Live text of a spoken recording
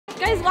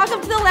guys,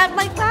 welcome to the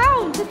Lamplight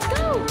Lounge. Let's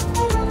go.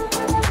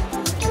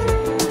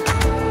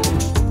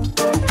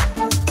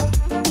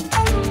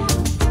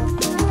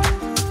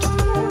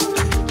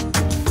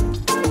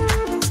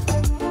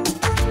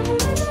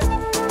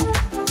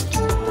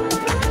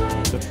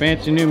 It's a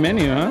fancy new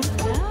menu, huh?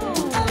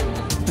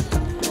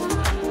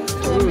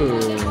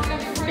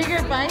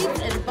 Bigger bites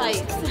and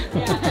bites.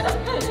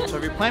 So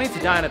if you're planning to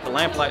dine at the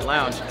Lamplight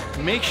Lounge,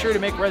 make sure to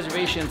make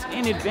reservations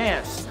in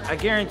advance. I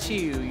guarantee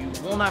you, you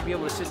will not be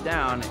able to sit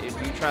down if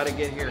you try to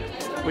get here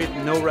with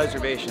no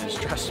reservations,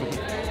 trust me.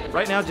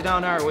 Right now, Janelle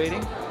and I are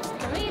waiting.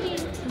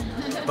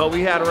 But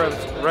we had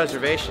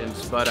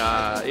reservations, but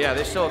yeah,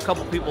 there's still a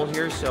couple people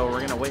here, so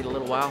we're gonna wait a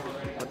little while,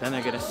 but then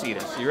they're gonna seat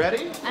us. You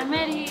ready? I'm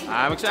ready.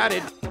 I'm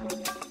excited.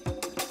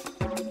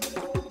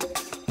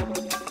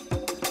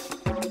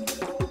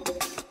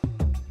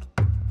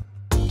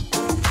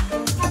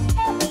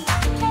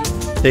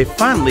 They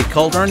finally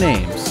called our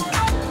names.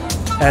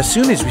 As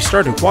soon as we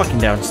started walking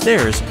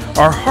downstairs,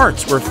 our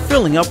hearts were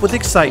filling up with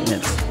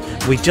excitement.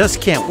 We just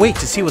can't wait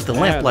to see what the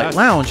Lamplight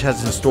Lounge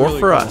has in store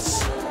for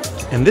us.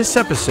 In this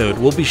episode,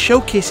 we'll be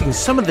showcasing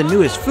some of the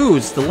newest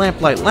foods the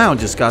Lamplight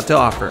Lounge has got to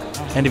offer.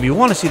 And if you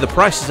want to see the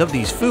prices of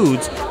these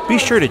foods, be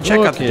sure to check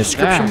out the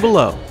description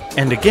below.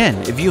 And again,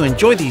 if you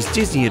enjoy these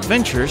Disney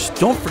adventures,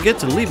 don't forget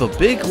to leave a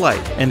big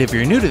like. And if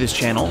you're new to this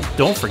channel,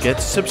 don't forget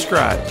to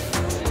subscribe.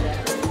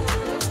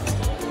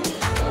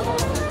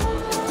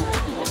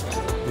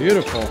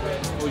 Beautiful.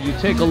 Well, you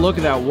take a look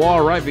at that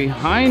wall right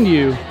behind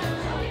you.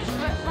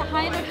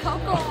 Behind the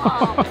cocoa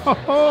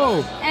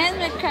wall.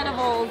 And the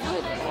credibles.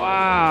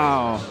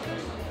 Wow.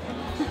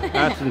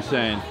 That's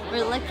insane.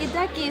 We're lucky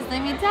duckies,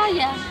 let me tell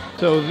ya.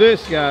 So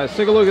this, guys,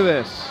 take a look at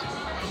this.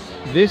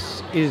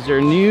 This is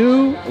their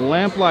new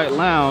Lamplight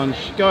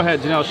Lounge. Go ahead,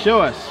 Janelle, show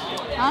us.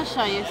 I'll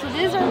show you. So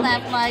these are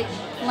Lamplight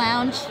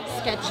Lounge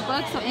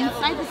sketchbook. So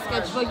inside the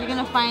sketchbook, you're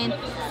gonna find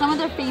some of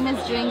their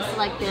famous drinks,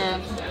 like their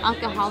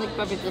alcoholic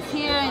beverages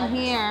here and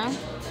here.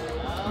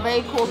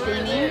 Very cool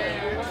theming.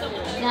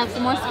 You have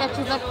some more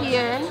sketches up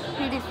here.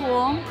 Pretty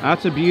cool.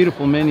 That's a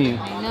beautiful menu.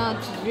 I know,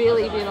 it's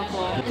really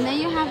beautiful. And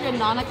then you have your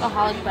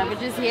non-alcoholic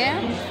beverages here.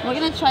 We're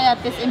gonna try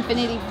out this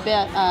Infinity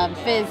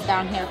Fizz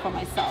down here for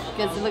myself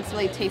because it looks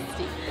really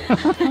tasty.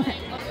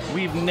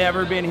 We've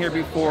never been here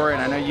before,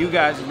 and I know you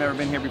guys have never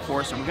been here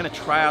before, so we're gonna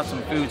try out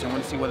some foods and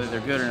want to see whether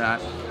they're good or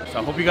not. So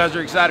I hope you guys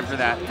are excited for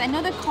that. I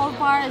know the Cold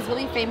Bar is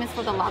really famous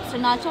for the lobster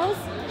nachos,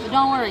 but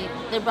don't worry,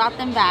 they brought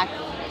them back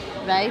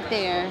right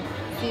there.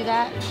 See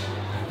that?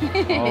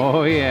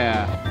 Oh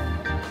yeah.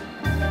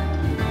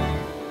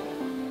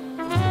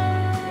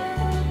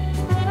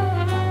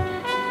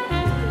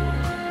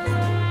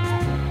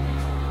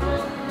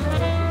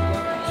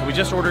 So we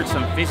just ordered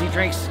some fizzy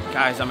drinks.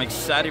 Guys, I'm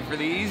excited for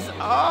these.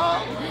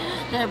 Oh!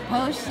 They're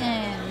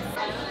potions.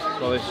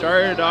 So they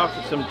started off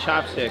with some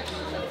chopsticks.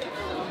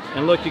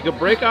 And look, you can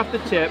break off the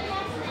tip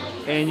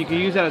and you can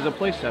use that as a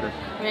place setter.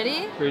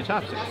 Ready? For your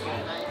chopsticks.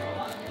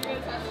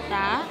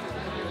 That.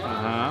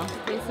 Uh-huh.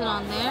 Place it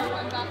on there.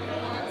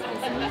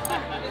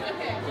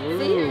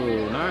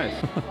 Ooh, nice.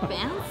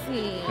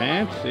 Fancy.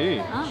 Fancy.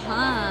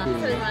 Uh-huh.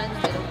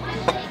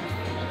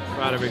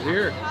 Right over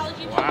here.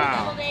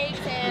 Wow. Thank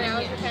you.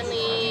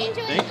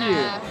 Thank you.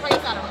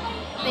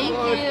 Thank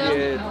Look you.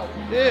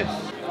 at this.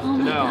 Oh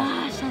my No.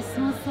 gosh, that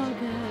smells so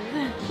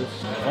good.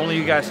 Only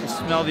you guys can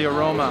smell the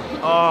aroma.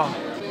 Oh.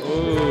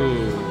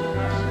 Ooh.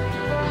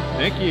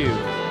 Thank you.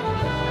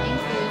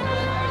 Thank you.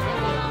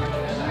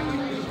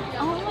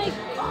 Oh my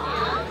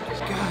gosh.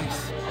 Guys,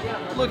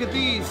 look at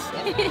these.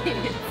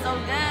 It's so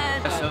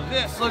good. So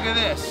this, look at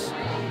this.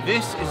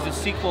 This is the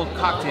sequel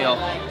cocktail,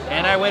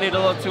 and I waited a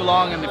little too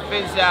long and it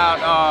fizzed out.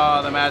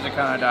 Oh, the magic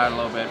kind of died a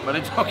little bit, but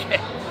it's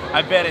okay.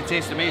 I bet it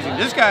tastes amazing.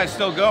 This guy's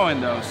still going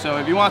though, so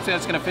if you want something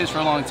that's gonna fizz for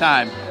a long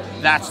time,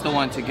 that's the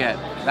one to get.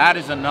 That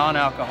is a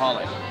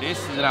non-alcoholic. This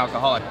is an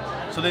alcoholic.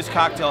 So this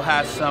cocktail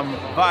has some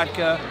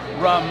vodka,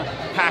 rum,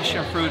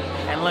 passion fruit,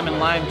 and lemon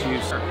lime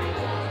juice.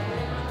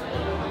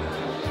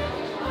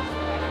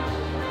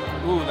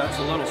 Ooh, that's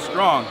a little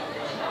strong.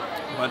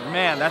 But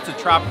man, that's a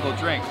tropical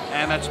drink,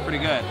 and that's pretty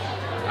good.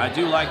 I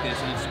do like this,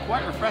 and it's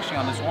quite refreshing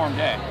on this warm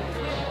day.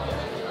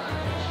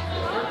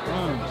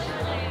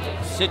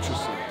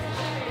 Citrusy.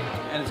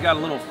 And it's got a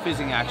little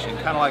fizzing action,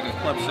 kind of like a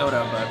club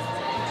soda, but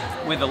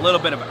with a little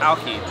bit of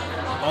alky.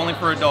 Only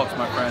for adults,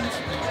 my friends.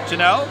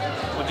 Janelle,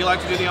 would you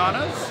like to do the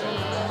honors?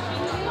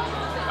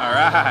 All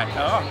right.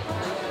 Oh.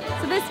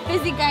 So this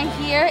fizzy guy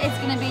here is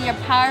going to be your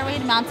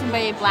Powerade Mountain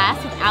Berry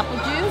Blast with apple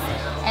juice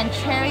and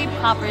cherry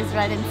poppers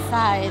right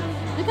inside.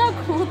 Look how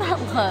cool that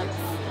looks.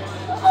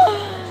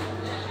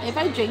 If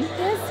I drink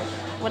this,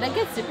 would I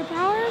get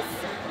superpowers?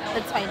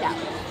 Let's find out.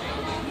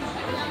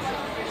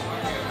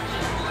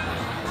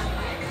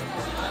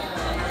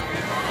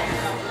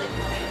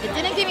 It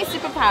didn't give me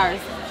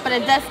superpowers, but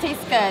it does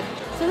taste good.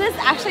 So this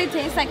actually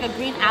tastes like a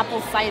green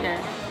apple cider.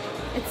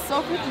 It's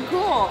so freaking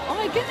cool. Oh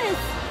my goodness.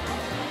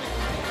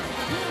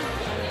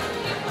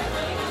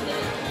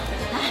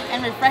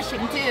 And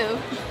refreshing too.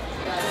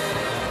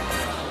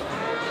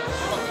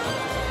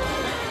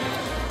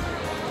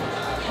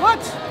 100% What?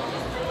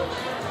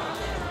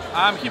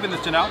 I'm keeping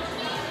this, Janelle.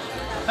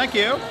 Thank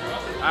you.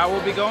 I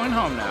will be going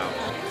home now.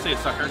 See you,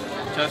 sucker.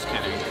 Just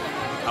kidding.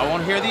 I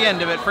won't hear the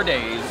end of it for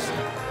days.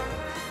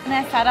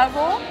 An Asada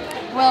roll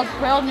with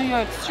grilled New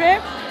York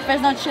strip,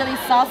 Fresno chili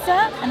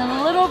salsa, and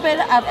a little bit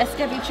of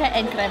Escabèche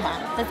and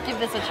Crema. Let's give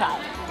this a try.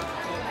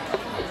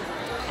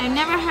 I've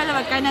never heard of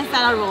a Carne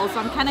Asade roll, so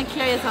I'm kind of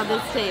curious how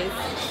this tastes.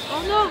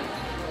 Oh no!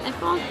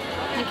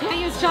 I can't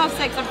use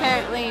chopsticks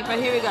apparently, but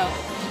here we go.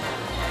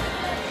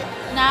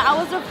 Now, I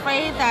was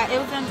afraid that it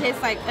was going to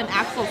taste like an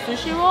actual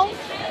sushi roll,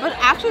 but it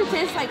actually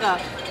tastes like a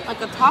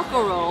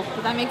taco roll.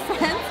 Does that make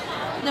sense?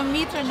 The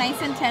meats are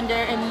nice and tender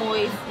and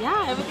moist.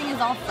 Yeah, everything is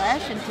all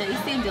fresh and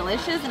tasty and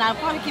delicious, and I'll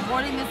probably keep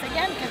ordering this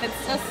again because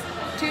it's just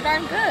too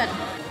darn good.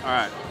 All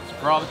right, so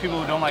for all the people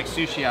who don't like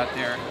sushi out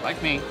there,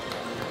 like me,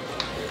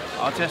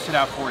 I'll test it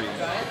out for you.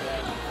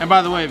 And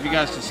by the way, if you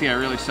guys can see, I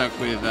really suck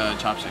with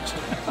chopsticks.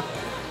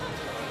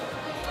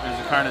 There's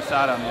a carne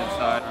asada on the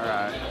inside. All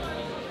right.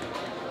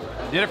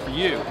 I did it for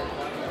you.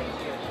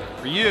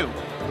 For you.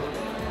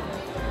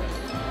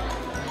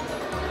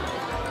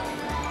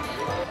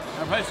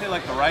 I'd probably say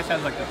like the rice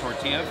has like the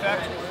tortilla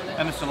effect,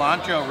 and the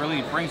cilantro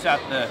really brings out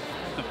the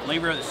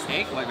flavor of the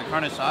steak, like the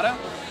carne asada.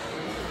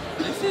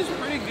 This is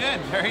pretty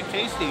good, very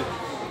tasty.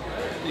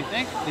 You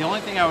think? The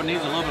only thing I would need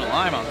is a little bit of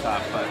lime on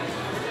top, but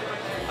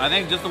I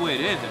think just the way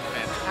it is, it's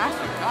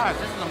fantastic. Guys,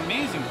 this is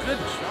amazing. Good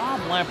job,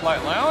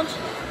 Lamplight Lounge.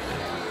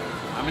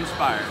 I'm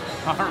inspired.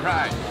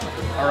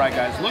 All right,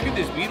 guys, look at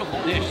this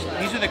beautiful dish.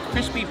 These are the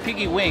crispy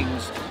piggy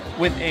wings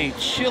with a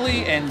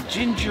chili and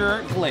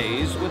ginger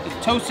glaze with the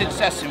toasted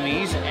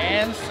sesames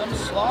and some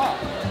slaw.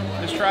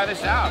 Let's try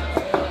this out.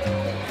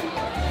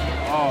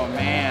 Oh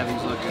man,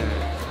 these look good.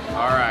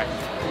 All right.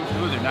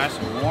 Ooh, they're nice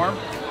and warm.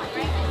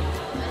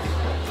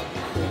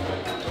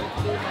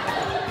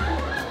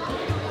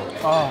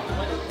 Oh,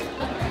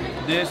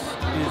 this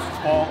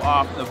is all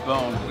off the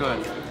bone.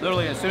 Good.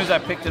 Literally, as soon as I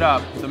picked it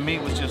up, the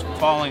meat was just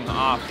falling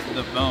off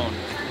the bone.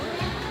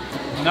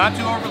 Not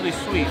too overly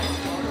sweet.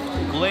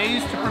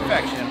 Glazed to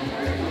perfection.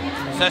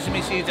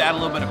 Sesame seeds add a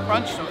little bit of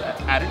crunch, so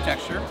added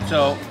texture.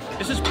 So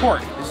this is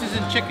pork. This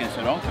isn't chicken,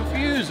 so don't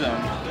confuse them.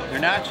 They're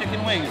not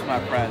chicken wings, my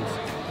friends.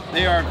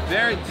 They are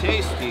very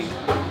tasty,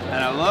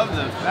 and I love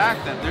the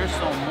fact that they're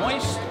so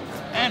moist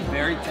and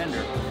very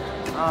tender.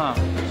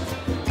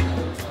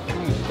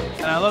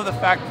 And I love the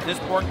fact that this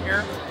pork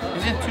here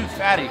isn't too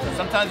fatty, because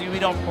sometimes you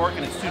eat on pork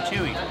and it's too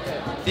chewy.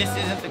 This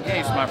isn't the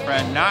case, my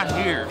friend, not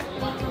here.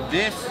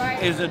 This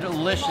is a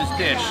delicious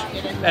dish,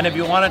 and if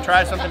you want to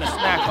try something to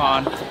snack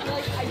on,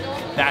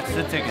 that's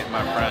the ticket,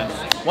 my friends.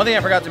 One thing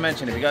I forgot to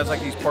mention, if you guys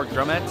like these pork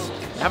drumettes,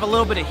 they have a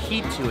little bit of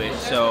heat to it,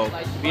 so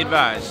be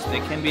advised, they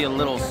can be a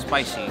little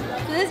spicy.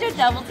 So this is your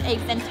deviled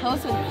eggs and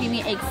toast with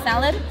creamy egg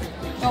salad,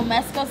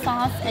 Romesco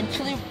sauce, and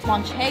chili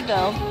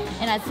Manchego,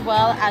 and as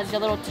well as your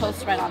little toast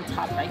spread on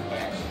top right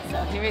there. So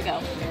here we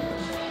go.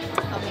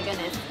 Oh my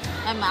goodness.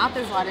 My mouth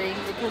is watering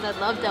because I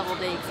love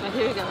deviled eggs, but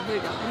here we go, here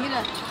we go.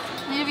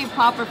 I need to be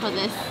proper for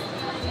this.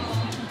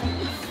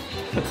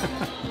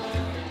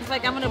 It's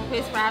like I'm in a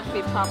place where I have to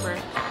be proper.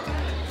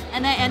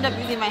 And I end up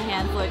using my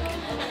hands, look.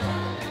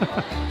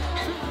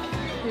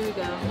 Here we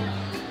go.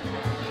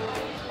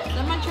 So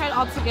I'm gonna try it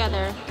all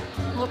together.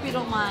 Hope you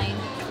don't mind.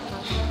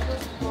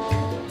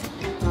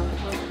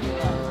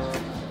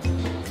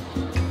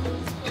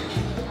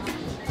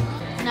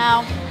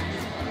 Now,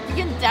 you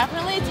can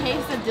definitely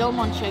taste the dill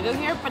Manchego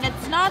here, but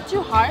it's not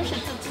too harsh.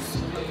 It's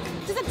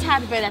just a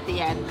tad bit at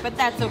the end, but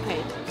that's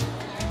okay.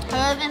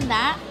 Other than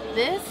that,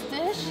 this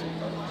dish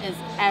is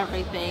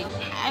everything.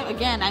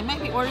 Again, I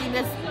might be ordering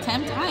this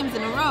 10 times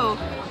in a row.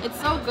 It's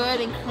so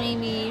good and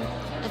creamy.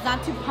 It's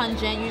not too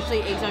pungent.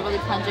 Usually eggs are really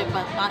pungent,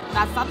 but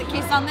that's not the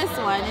case on this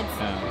one.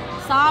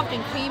 It's soft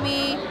and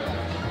creamy.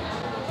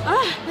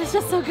 It's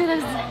just so good.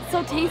 It's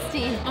so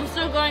tasty. I'm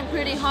still going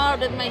pretty hard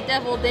with my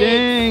deviled eggs.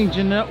 Dang,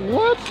 Jeanette,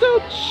 what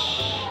the?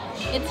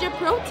 It's your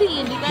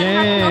protein. You gotta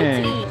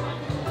have protein.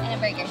 And a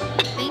burger.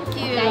 Thank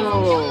you.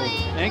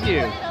 Thank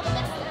you.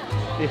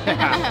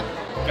 Yeah.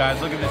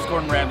 Guys, look at this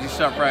Gordon Ramsay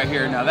stuff right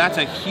here. Now that's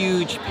a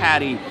huge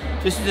patty.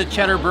 This is a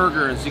cheddar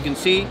burger. As you can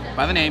see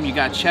by the name, you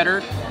got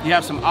cheddar, you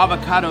have some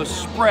avocado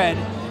spread,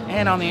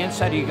 and on the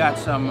inside you got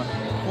some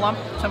plum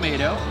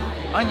tomato,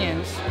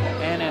 onions,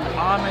 and an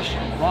Amish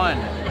bun.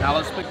 Now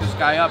let's pick this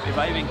guy up if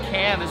I even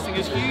can. This thing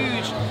is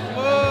huge.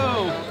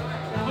 Whoa,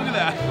 look at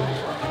that.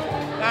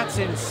 That's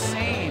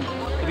insane.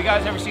 If you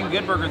guys ever seen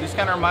Good Burger, this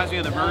kind of reminds me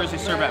of the burgers they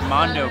serve at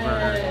Mondo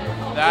Burger.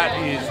 That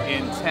is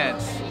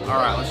intense. All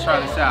right, let's try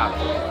this out.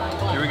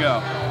 Here we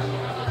go.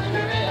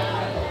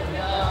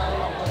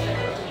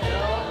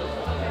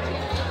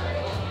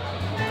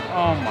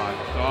 Oh my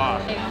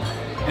God.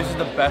 This is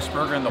the best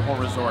burger in the whole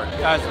resort.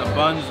 Guys, the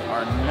buns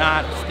are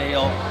not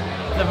stale.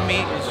 The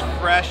meat is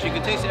fresh. You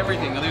can taste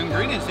everything. The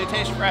ingredients, they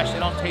taste fresh. They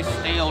don't taste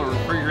stale or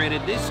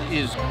refrigerated. This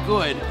is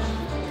good.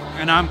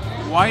 And I'm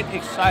quite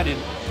excited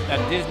that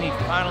Disney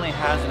finally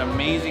has an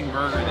amazing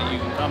burger that you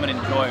can come and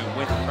enjoy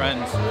with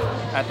friends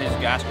at this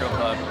gastro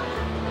club.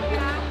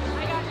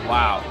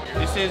 Wow,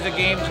 this is a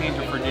game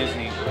changer for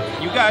Disney.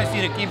 You guys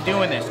need to keep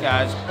doing this,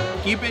 guys.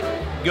 Keep it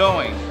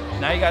going.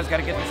 Now you guys got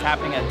to get this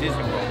happening at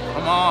Disney World.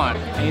 Come on.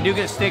 And you do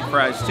get steak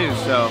fries too,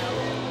 so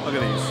look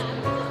at these.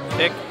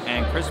 Thick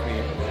and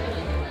crispy.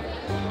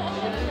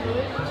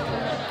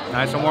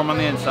 Nice and warm on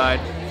the inside.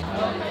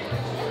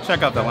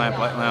 Check out the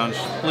Lamplight Lounge.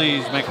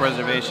 Please make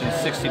reservations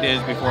 60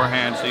 days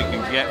beforehand so you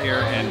can get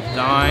here and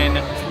dine.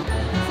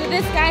 So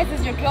this, guys,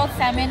 is your grilled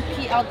salmon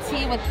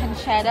PLT with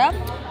pancetta,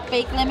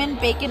 baked lemon,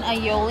 bacon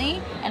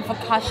aioli, and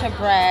focaccia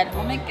bread.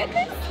 Oh my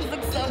goodness, this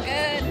looks so good.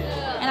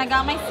 And I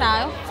got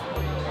myself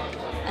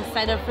a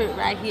cider fruit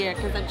right here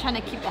because I'm trying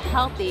to keep it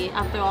healthy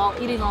after all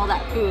eating all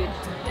that food.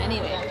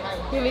 Anyway,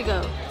 here we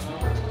go.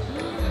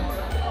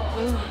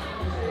 Ooh.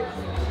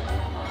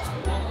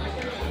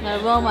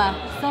 The aroma,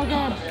 so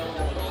good.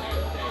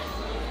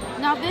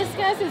 Now this,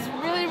 guys, is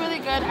really, really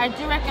good. I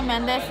do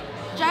recommend this.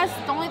 Just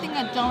the only thing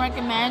I don't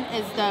recommend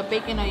is the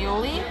bacon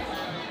aioli.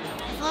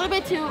 It's a little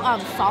bit too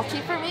salty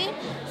for me,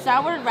 so I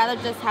would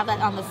rather just have that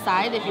on the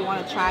side if you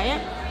want to try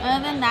it.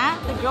 Other than that,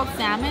 the grilled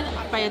salmon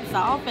by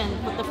itself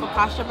and with the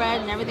focaccia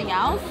bread and everything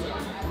else,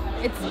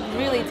 it's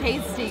really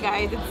tasty,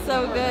 guys. It's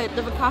so good.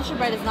 The focaccia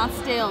bread is not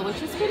stale,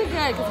 which is pretty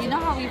good because you know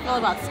how we feel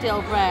about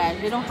stale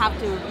bread. We don't have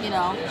to, you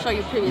know, show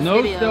you previous videos.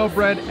 No stale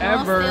bread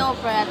ever. No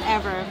stale bread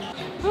ever.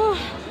 Whew,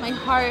 my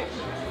heart.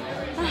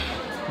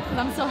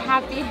 I'm so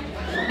happy.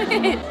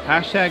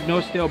 Hashtag no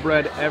stale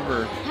bread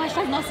ever.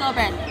 Hashtag no stale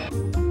bread.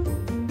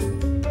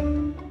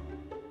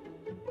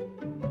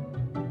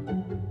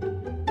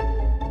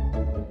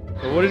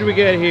 So what did we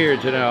get here,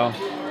 Janelle?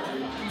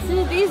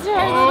 So these are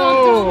our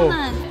little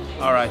donuts.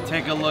 All right,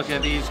 take a look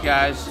at these,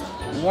 guys.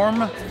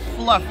 Warm,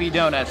 fluffy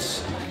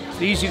donuts.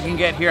 These you can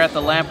get here at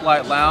the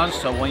Lamplight Lounge.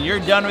 So when you're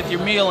done with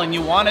your meal and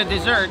you want a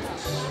dessert,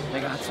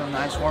 they got some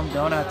nice warm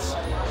donuts.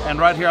 And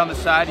right here on the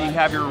side, you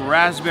have your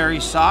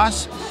raspberry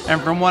sauce.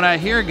 And from what I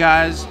hear,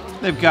 guys,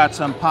 they've got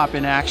some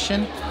pop-in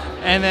action.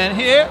 And then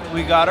here,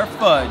 we got our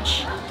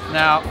fudge.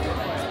 Now,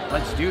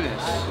 let's do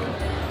this.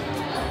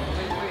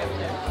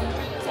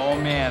 Oh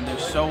man, they're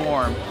so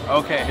warm.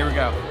 Okay, here we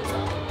go.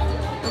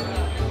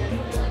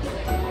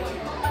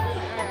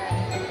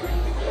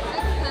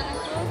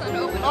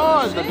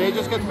 Oh, the day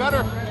just gets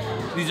better.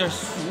 These are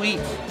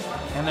sweet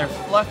and they're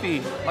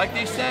fluffy, like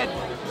they said,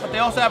 but they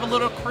also have a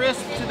little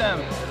crisp to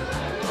them.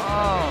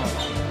 Oh.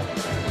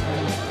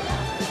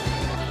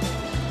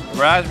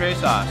 Raspberry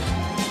sauce.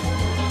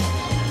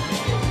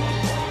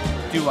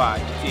 Do I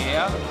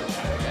dare?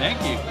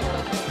 Thank you.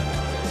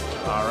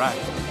 All right.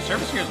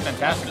 Service here is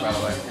fantastic, by the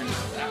way.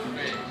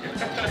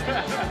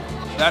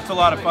 That's a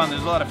lot of fun.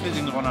 There's a lot of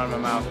fizzing going on in my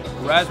mouth.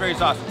 Raspberry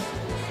sauce.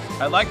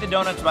 I like the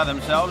donuts by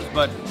themselves,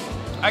 but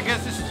I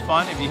guess this is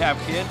fun if you have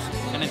kids,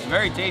 and it's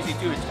very tasty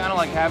too. It's kind of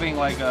like having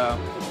like a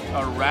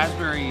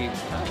raspberry,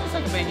 it's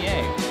like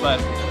beignet, but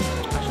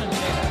I shouldn't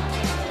say that.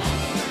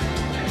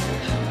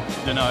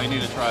 Janelle, you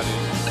need to try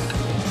these.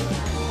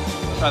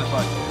 Try the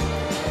fudge.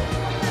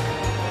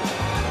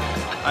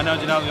 I know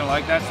Janelle's gonna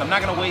like that, so I'm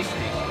not gonna waste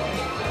it.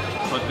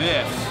 But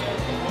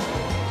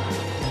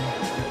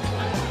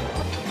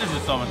this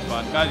is so much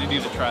fun. Guys, you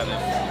need to try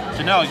this.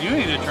 Janelle, you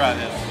need to try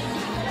this.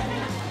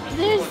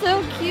 They're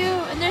so cute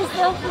and they're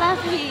so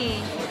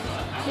fluffy.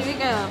 Here we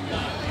go.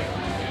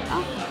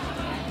 Oh.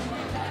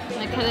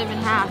 I cut it in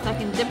half so I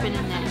can dip it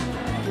in there.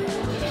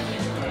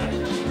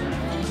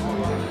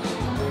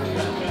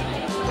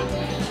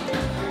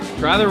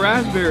 Try the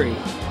raspberry.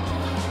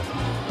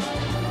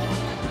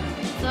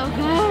 So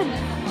good.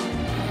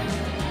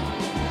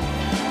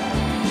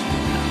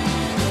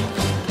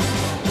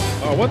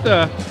 Oh, what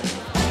the?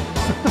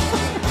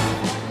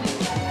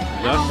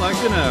 Just like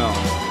Janelle.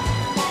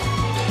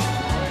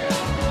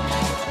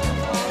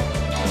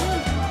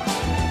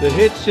 The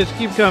hits just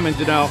keep coming,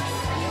 Janelle.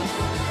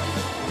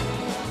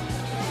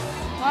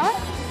 What?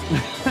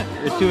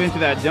 You're too into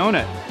that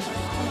donut.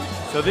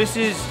 So this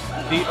is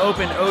the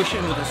open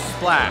ocean with a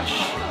splash.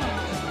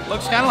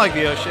 Looks kind of like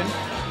the ocean.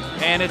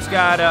 And it's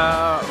got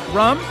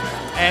rum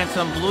and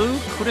some blue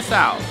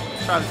curacao.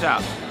 Let's try this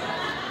out.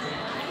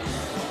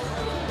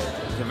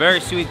 It's a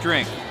very sweet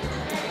drink.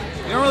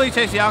 You don't really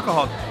taste the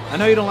alcohol. I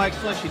know you don't like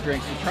slushy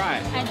drinks, so try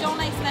it. I don't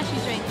like slushy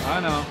drinks.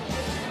 I know.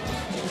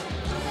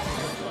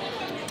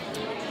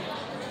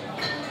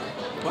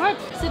 What?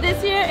 So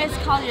this here is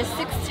called your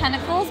 6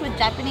 Tentacles with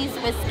Japanese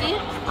whiskey,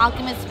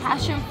 Alchemist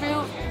passion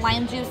fruit,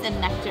 lime juice, and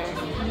nectar.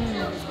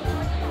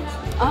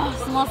 Oh, it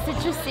smells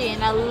citrusy,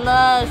 and I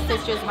love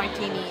citrus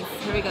martinis.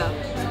 Here we go.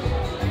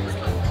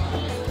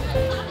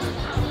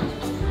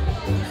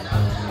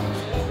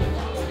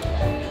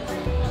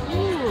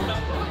 Ooh.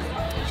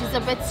 She's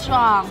a bit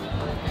strong,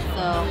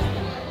 so.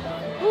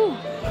 Ooh.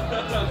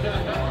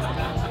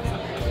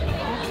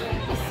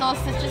 It's so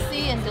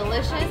citrusy and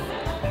delicious.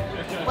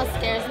 What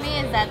scares me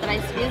is that I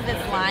squeeze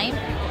this lime,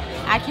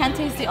 I can't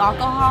taste the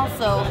alcohol,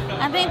 so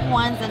I think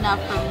one's enough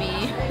for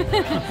me.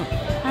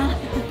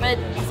 But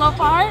so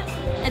far,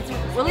 it's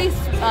really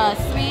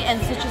sweet and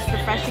citrus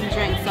refreshing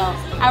drink, so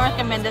I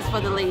recommend this for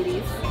the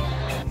ladies.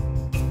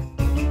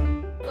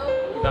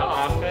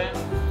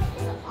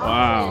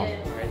 Wow.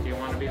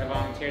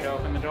 volunteer to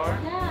open the door?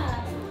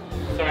 Yeah.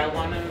 So I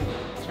want to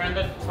turn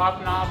the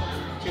top knob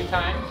 2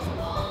 times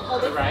to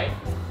the right.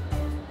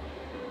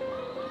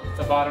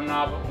 The bottom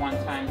knob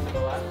 1 time to the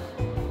left.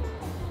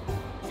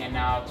 And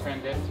now I'll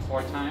turn this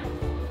 4 times.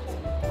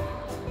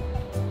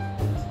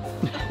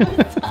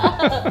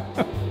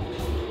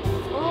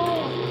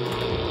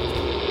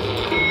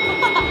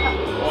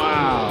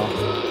 Wow.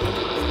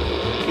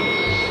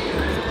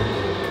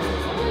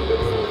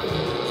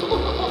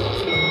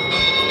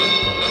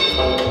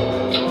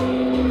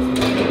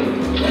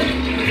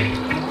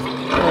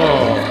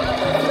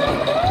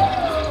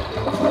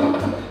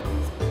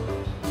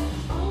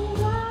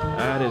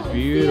 That is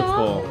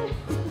beautiful.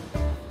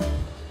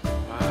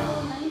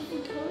 Wow.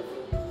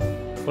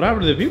 What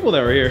happened to the people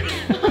that were here?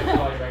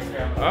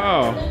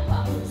 Oh.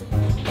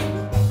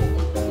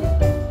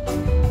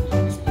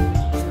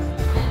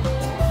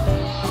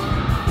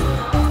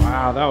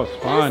 Wow, that was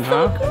fun,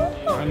 huh?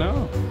 Cool. I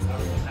know.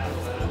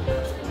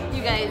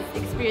 You guys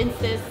experience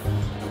this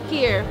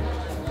here.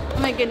 Oh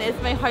my goodness,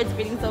 my heart's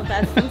beating so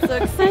fast. I'm so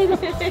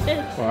excited.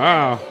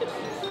 Wow.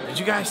 Did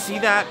you guys see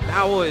that?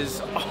 That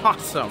was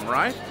awesome,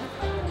 right?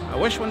 I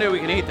wish one day we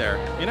could eat there.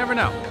 You never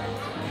know.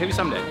 Maybe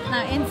someday.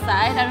 Now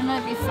inside, I don't know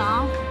if you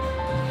saw,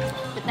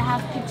 but they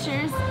have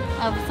pictures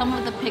of some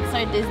of the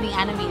Pixar Disney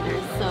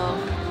animators. So,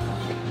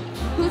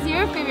 who's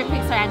your favorite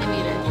Pixar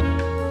animator?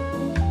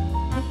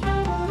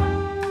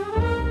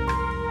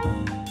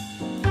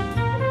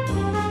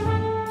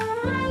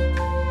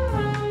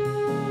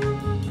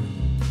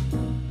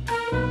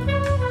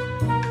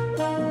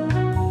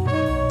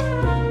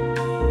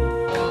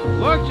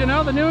 Look,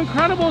 Janelle, the new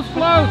Incredibles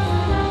float.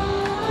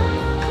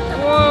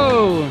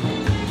 Whoa.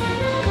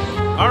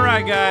 All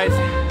right, guys.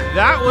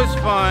 That was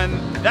fun.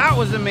 That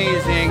was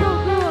amazing. So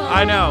cool.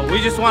 I know. We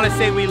just want to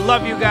say we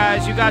love you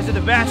guys. You guys are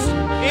the best.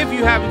 If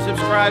you haven't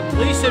subscribed,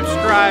 please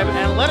subscribe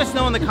and let us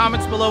know in the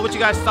comments below what you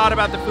guys thought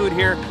about the food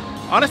here.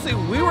 Honestly,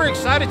 we were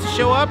excited to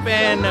show up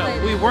and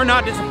we were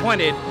not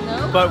disappointed.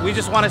 No. But we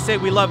just want to say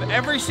we love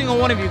every single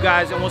one of you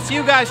guys, and we'll see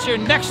you guys here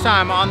next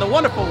time on the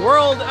wonderful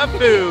world of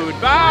food.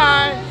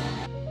 Bye.